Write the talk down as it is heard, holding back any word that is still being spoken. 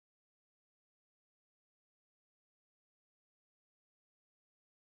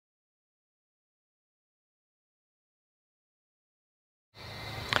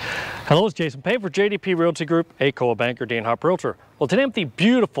Hello, it's Jason Payne for JDP Realty Group, a Coa Banker, Dean Hop Realtor. Well, today I'm at the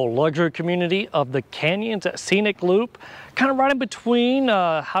beautiful luxury community of the Canyons at Scenic Loop, kind of right in between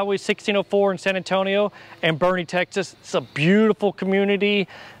Highway 1604 in San Antonio and Boerne, Texas. It's a beautiful community.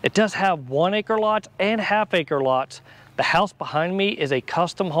 It does have 1 acre lots and half-acre lots. The house behind me is a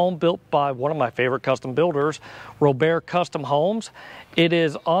custom home built by one of my favorite custom builders, Robare Custom Homes. It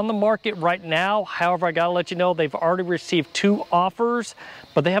is on the market right now. However, I gotta let you know they've already received 2 offers,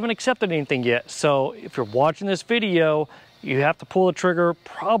 but they haven't accepted anything yet. So if you're watching this video, you have to pull the trigger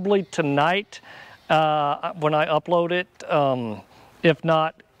probably tonight when I upload it. If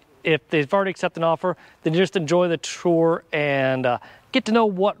not, if they've already accepted an offer, then just enjoy the tour and get to know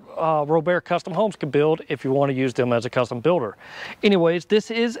what Robare Custom Homes can build if you want to use them as a custom builder. Anyways,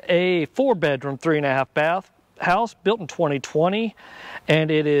 this is a 4-bedroom, 3.5 bath house built in 2020,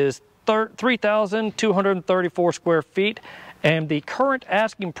 and it is 3,234 square feet, and the current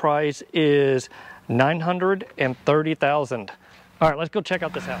asking price is $930,000. All right, let's go check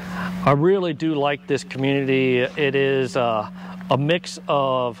out this house. I really do like this community. It is a mix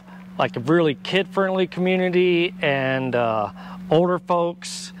of like a really kid-friendly community and older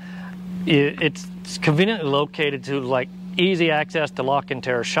folks. It's conveniently located to like easy access to lock-in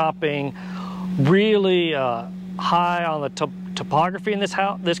terrace shopping. Really high on the topography in this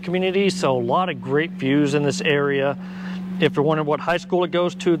community, so a lot of great views in this area. If you're wondering what high school it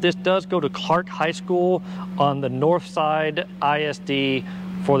goes to, this does go to Clark High School on the north side ISD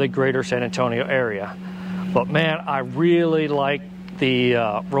for the greater San Antonio area. But man, I really like the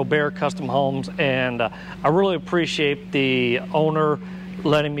Robare Custom Homes, and I really appreciate the owner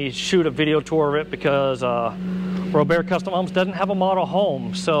letting me shoot a video tour of it, because Robare Custom Homes doesn't have a model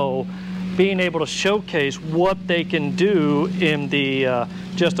home, so being able to showcase what they can do in the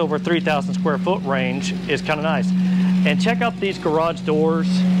just over 3,000 square foot range is kind of nice. And check out these garage doors.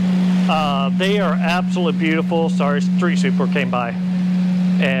 They are absolutely beautiful. Sorry, street sweeper came by.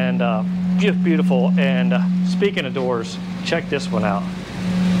 And just beautiful. And speaking of doors, check this one out.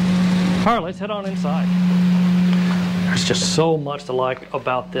 All right, let's head on inside. There's just so much to like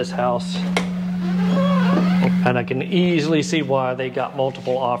about this house. And I can easily see why they got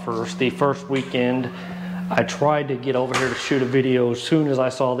multiple offers. The first weekend, I tried to get over here to shoot a video as soon as I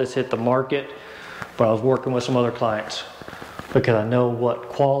saw this hit the market, but I was working with some other clients because I know what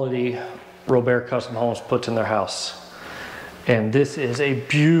quality Robare Custom Homes puts in their house. And this is a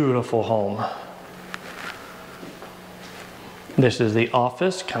beautiful home. This is the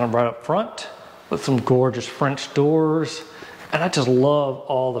office, kind of right up front, with some gorgeous French doors. And I just love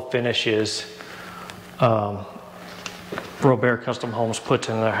all the finishes Robare Custom Homes puts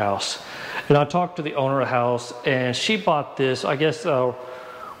in their house. And I talked to the owner of the house, and she bought this. I guess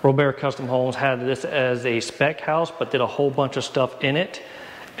Robare Custom Homes had this as a spec house, but did a whole bunch of stuff in it.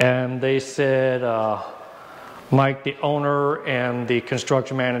 And they said Mike, the owner, and the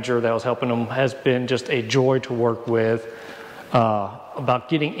construction manager that was helping them has been just a joy to work with about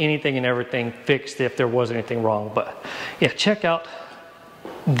getting anything and everything fixed if there was anything wrong. But yeah, check out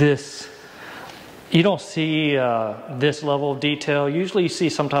this. You don't see this level of detail. Usually you see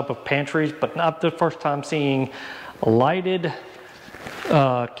some type of pantries, but not the first time seeing lighted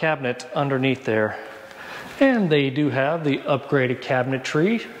cabinets underneath there. And they do have the upgraded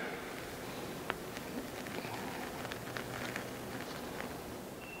cabinetry.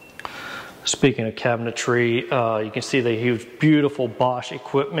 Speaking of cabinetry, you can see the huge, beautiful Bosch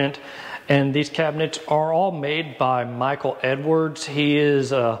equipment. And these cabinets are all made by Michael Edwards. He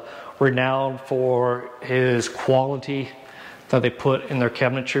is renowned for his quality that they put in their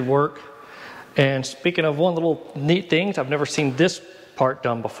cabinetry work. And speaking of one little neat things, I've never seen this part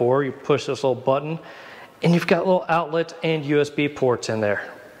done before. You push this little button and you've got little outlets and USB ports in there.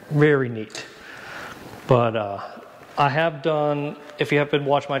 Very neat. But I have done, if you have been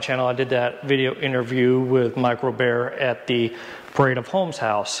watching my channel, I did that video interview with Mike Robare at the Parade of Homes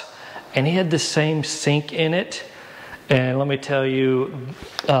house, and he had the same sink in it. And let me tell you,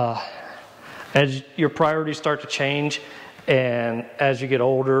 as your priorities start to change and as you get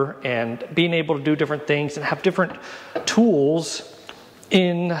older, and being able to do different things and have different tools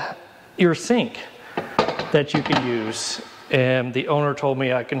in your sink that you can use. And the owner told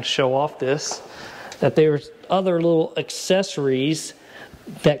me I can show off this, that there's other little accessories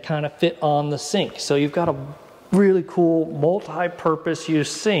that kind of fit on the sink. So you've got a really cool multi-purpose use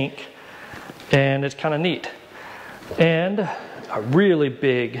sink, and it's kind of neat. And a really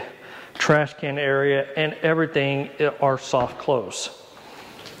big trash can area, and everything are soft close.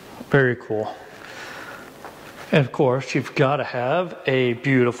 Very cool. And of course, you've got to have a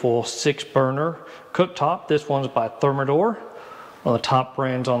beautiful 6-burner cooktop. This one's by Thermador. one of the top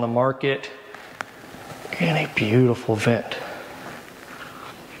brands on the market, and a beautiful vent.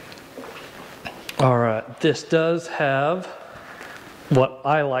 All right, this does have what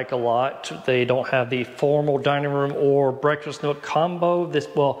I like a lot. They don't have the formal dining room or breakfast nook combo. This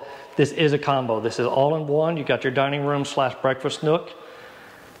is a combo. This is all in one. You got your dining room / breakfast nook,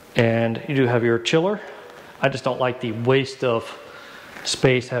 and you do have your chiller. I just don't like the waste of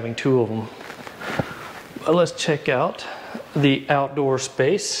space having two of them. But let's check out the outdoor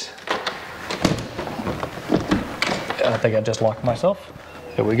space. I think I just locked myself.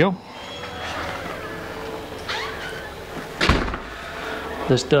 Here we go.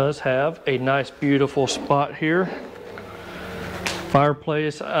 This does have a nice, beautiful spot here.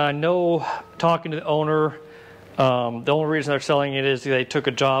 Fireplace. I know, talking to the owner, the only reason they're selling it is they took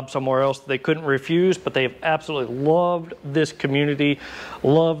a job somewhere else that they couldn't refuse, but they have absolutely loved this community,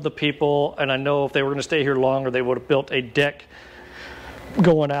 loved the people, and I know if they were going to stay here longer, they would have built a deck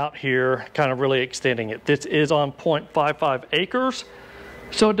going out here, kind of really extending it. This is on 0.55 acres.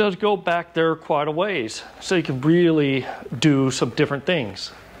 So it does go back there quite a ways. So you can really do some different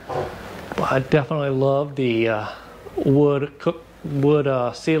things. Well, I definitely love the wood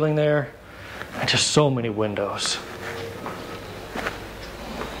ceiling there. And just so many windows.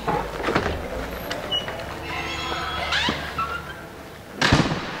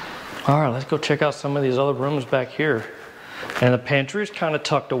 All right, let's go check out some of these other rooms back here. And the pantry is kind of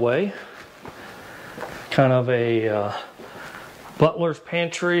tucked away. Kind of a butler's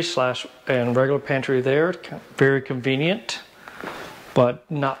pantry and regular pantry there. Very convenient, but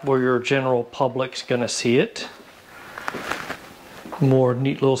not where your general public's gonna see it. More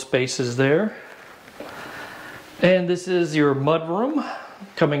neat little spaces there. And this is your mud room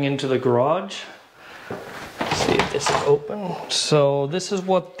coming into the garage. Let's see if this is open. So this is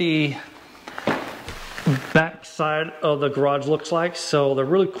what the back side of the garage looks like. So they're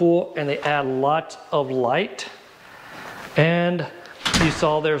really cool and they add lots of light. And you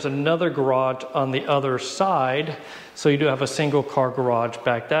saw there's another garage on the other side. So you do have a single car garage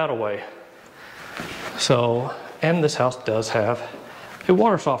back that way. So, and this house does have a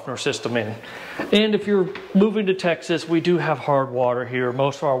water softener system in. And if you're moving to Texas, we do have hard water here.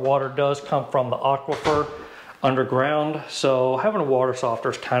 Most of our water does come from the aquifer underground. So having a water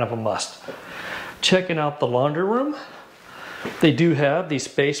softener is kind of a must. Checking out the laundry room. They do have the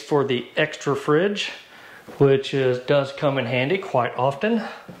space for the extra fridge, which does come in handy quite often.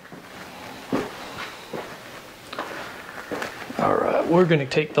 All right, we're going to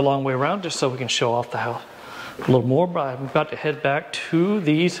take the long way around just so we can show off the house a little more, but I'm about to head back to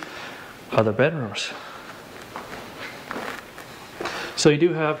these other bedrooms. So you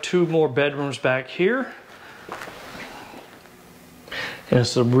do have two more bedrooms back here. And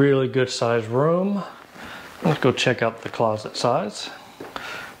it's a really good sized room. Let's go check out the closet size.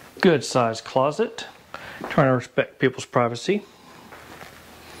 Good sized closet. Trying to respect people's privacy.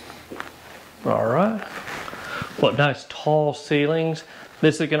 All right. What nice tall ceilings.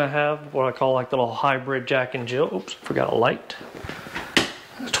 This is gonna have what I call like the little hybrid Jack and Jill. Oops, forgot a light.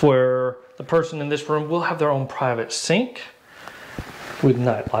 It's where the person in this room will have their own private sink with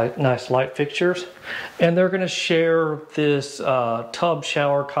nice light fixtures. And they're gonna share this tub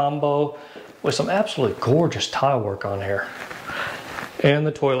shower combo with some absolutely gorgeous tile work on here. And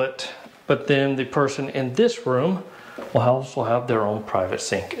the toilet. But then the person in this room will also have their own private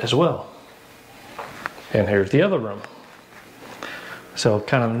sink as well. And here's the other room. So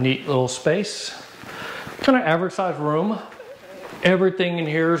kind of neat little space. Kind of average size room. Everything in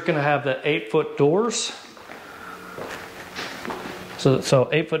here is gonna have the 8-foot doors. So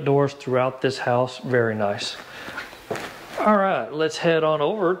 8-foot doors throughout this house, very nice. All right, let's head on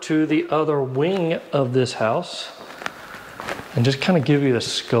over to the other wing of this house and just kind of give you the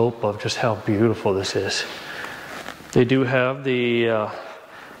scope of just how beautiful this is. They do have the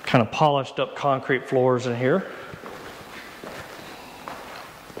kind of polished up concrete floors in here.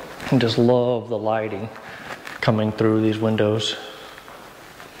 And just love the lighting coming through these windows.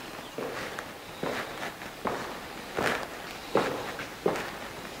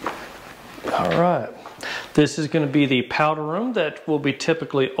 All right, this is going to be the powder room that will be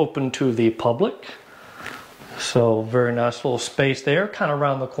typically open to the public. So very nice little space there, kind of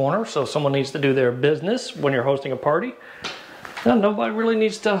around the corner. So if someone needs to do their business when you're hosting a party, no, nobody really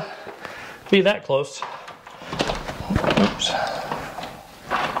needs to be that close. Oops.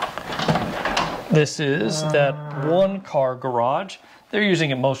 This is that 1-car garage. They're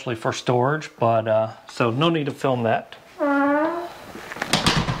using it mostly for storage, but so no need to film that.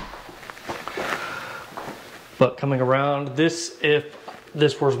 But coming around, if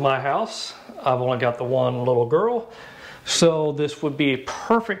this was my house, I've only got the one little girl. So this would be a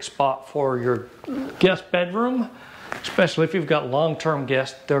perfect spot for your guest bedroom, especially if you've got long-term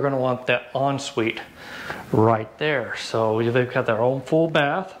guests. They're going to want that ensuite right there. So they've got their own full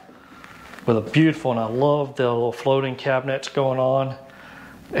bath with a beautiful, and I love the little floating cabinets going on,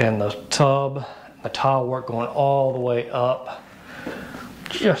 and the tub, the tile work going all the way up.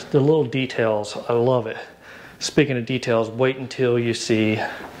 Just the little details, I love it. Speaking of details, wait until you see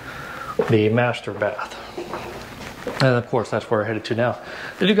the master bath. And of course, that's where we're headed to now.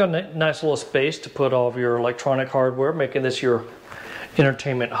 Then you've got a nice little space to put all of your electronic hardware, making this your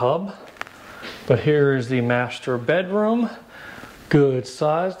entertainment hub. But here is the master bedroom. Good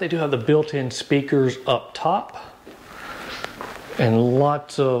size. They do have the built-in speakers up top. And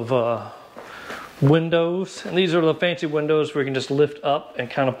lots of windows. And these are the fancy windows where you can just lift up and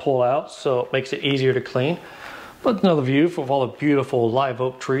kind of pull out, so it makes it easier to clean. But another view of all the beautiful live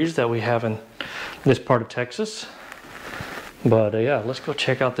oak trees that we have in this part of Texas. But yeah, let's go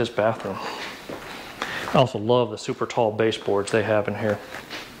check out this bathroom. I also love the super tall baseboards they have in here.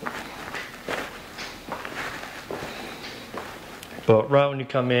 But right when you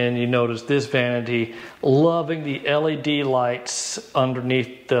come in, you notice this vanity, loving the LED lights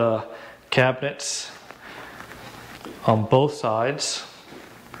underneath the cabinets on both sides.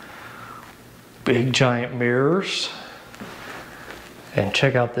 Big giant mirrors. And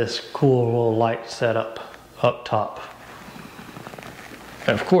check out this cool little light setup up top.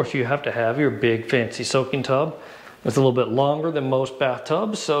 And of course you have to have your big fancy soaking tub. It's a little bit longer than most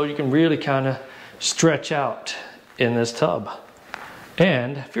bathtubs, so you can really kind of stretch out in this tub.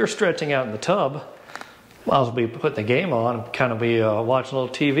 And if you're stretching out in the tub, might as well be putting the game on and kind of be watching a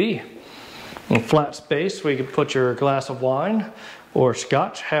little TV. In flat space where you can put your glass of wine or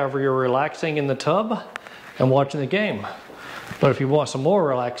scotch, however you're relaxing in the tub and watching the game. But if you want some more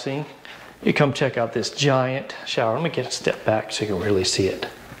relaxing, you come check out this giant shower. Let me get a step back so you can really see it.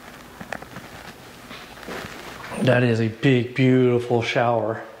 That is a big, beautiful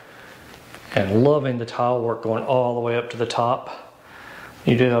shower. And loving the tile work going all the way up to the top.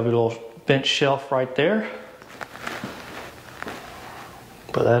 You do have a little bench shelf right there.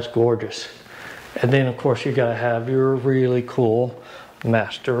 But that's gorgeous. And then of course you gotta have your really cool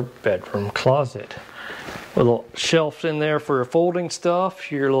master bedroom closet. With little shelves in there for your folding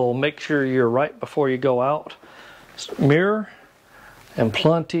stuff, your little make sure you're right before you go out. Mirror and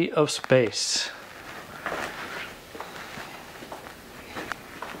plenty of space.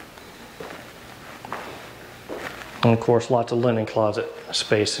 And of course lots of linen closet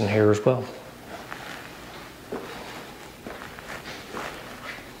space in here as well.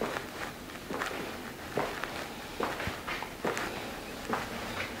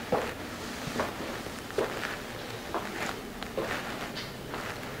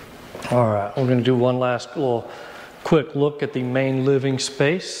 All right, we're going to do one last little quick look at the main living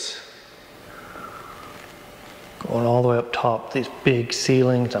space. Going all the way up top, these big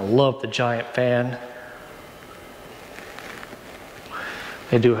ceilings. I love the giant fan.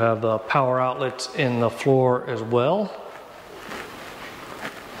 They do have the power outlets in the floor as well.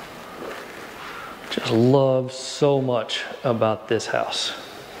 Just love so much about this house.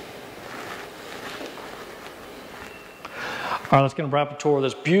 All right, let's get a wrap up tour of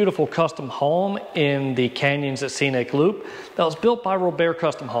this beautiful custom home in the Canyons at Scenic Loop that was built by Robare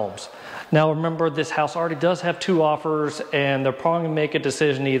Custom Homes. Now remember, this house already does have 2 offers, and they're probably gonna make a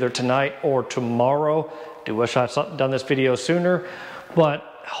decision either tonight or tomorrow. I do wish I'd done this video sooner, but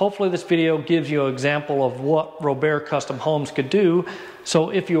hopefully this video gives you an example of what Robare Custom Homes could do.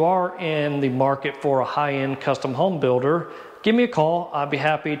 So if you are in the market for a high-end custom home builder, give me a call. I'd be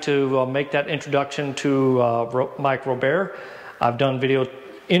happy to make that introduction to Mike Robare. I've done video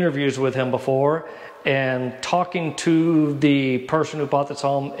interviews with him before, and talking to the person who bought this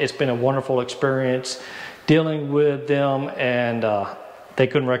home, it's been a wonderful experience dealing with them, and they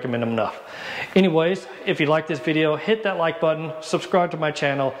couldn't recommend them enough. Anyways, if you like this video, hit that like button, subscribe to my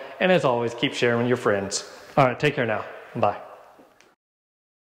channel, and as always, keep sharing with your friends. All right, take care now. Bye.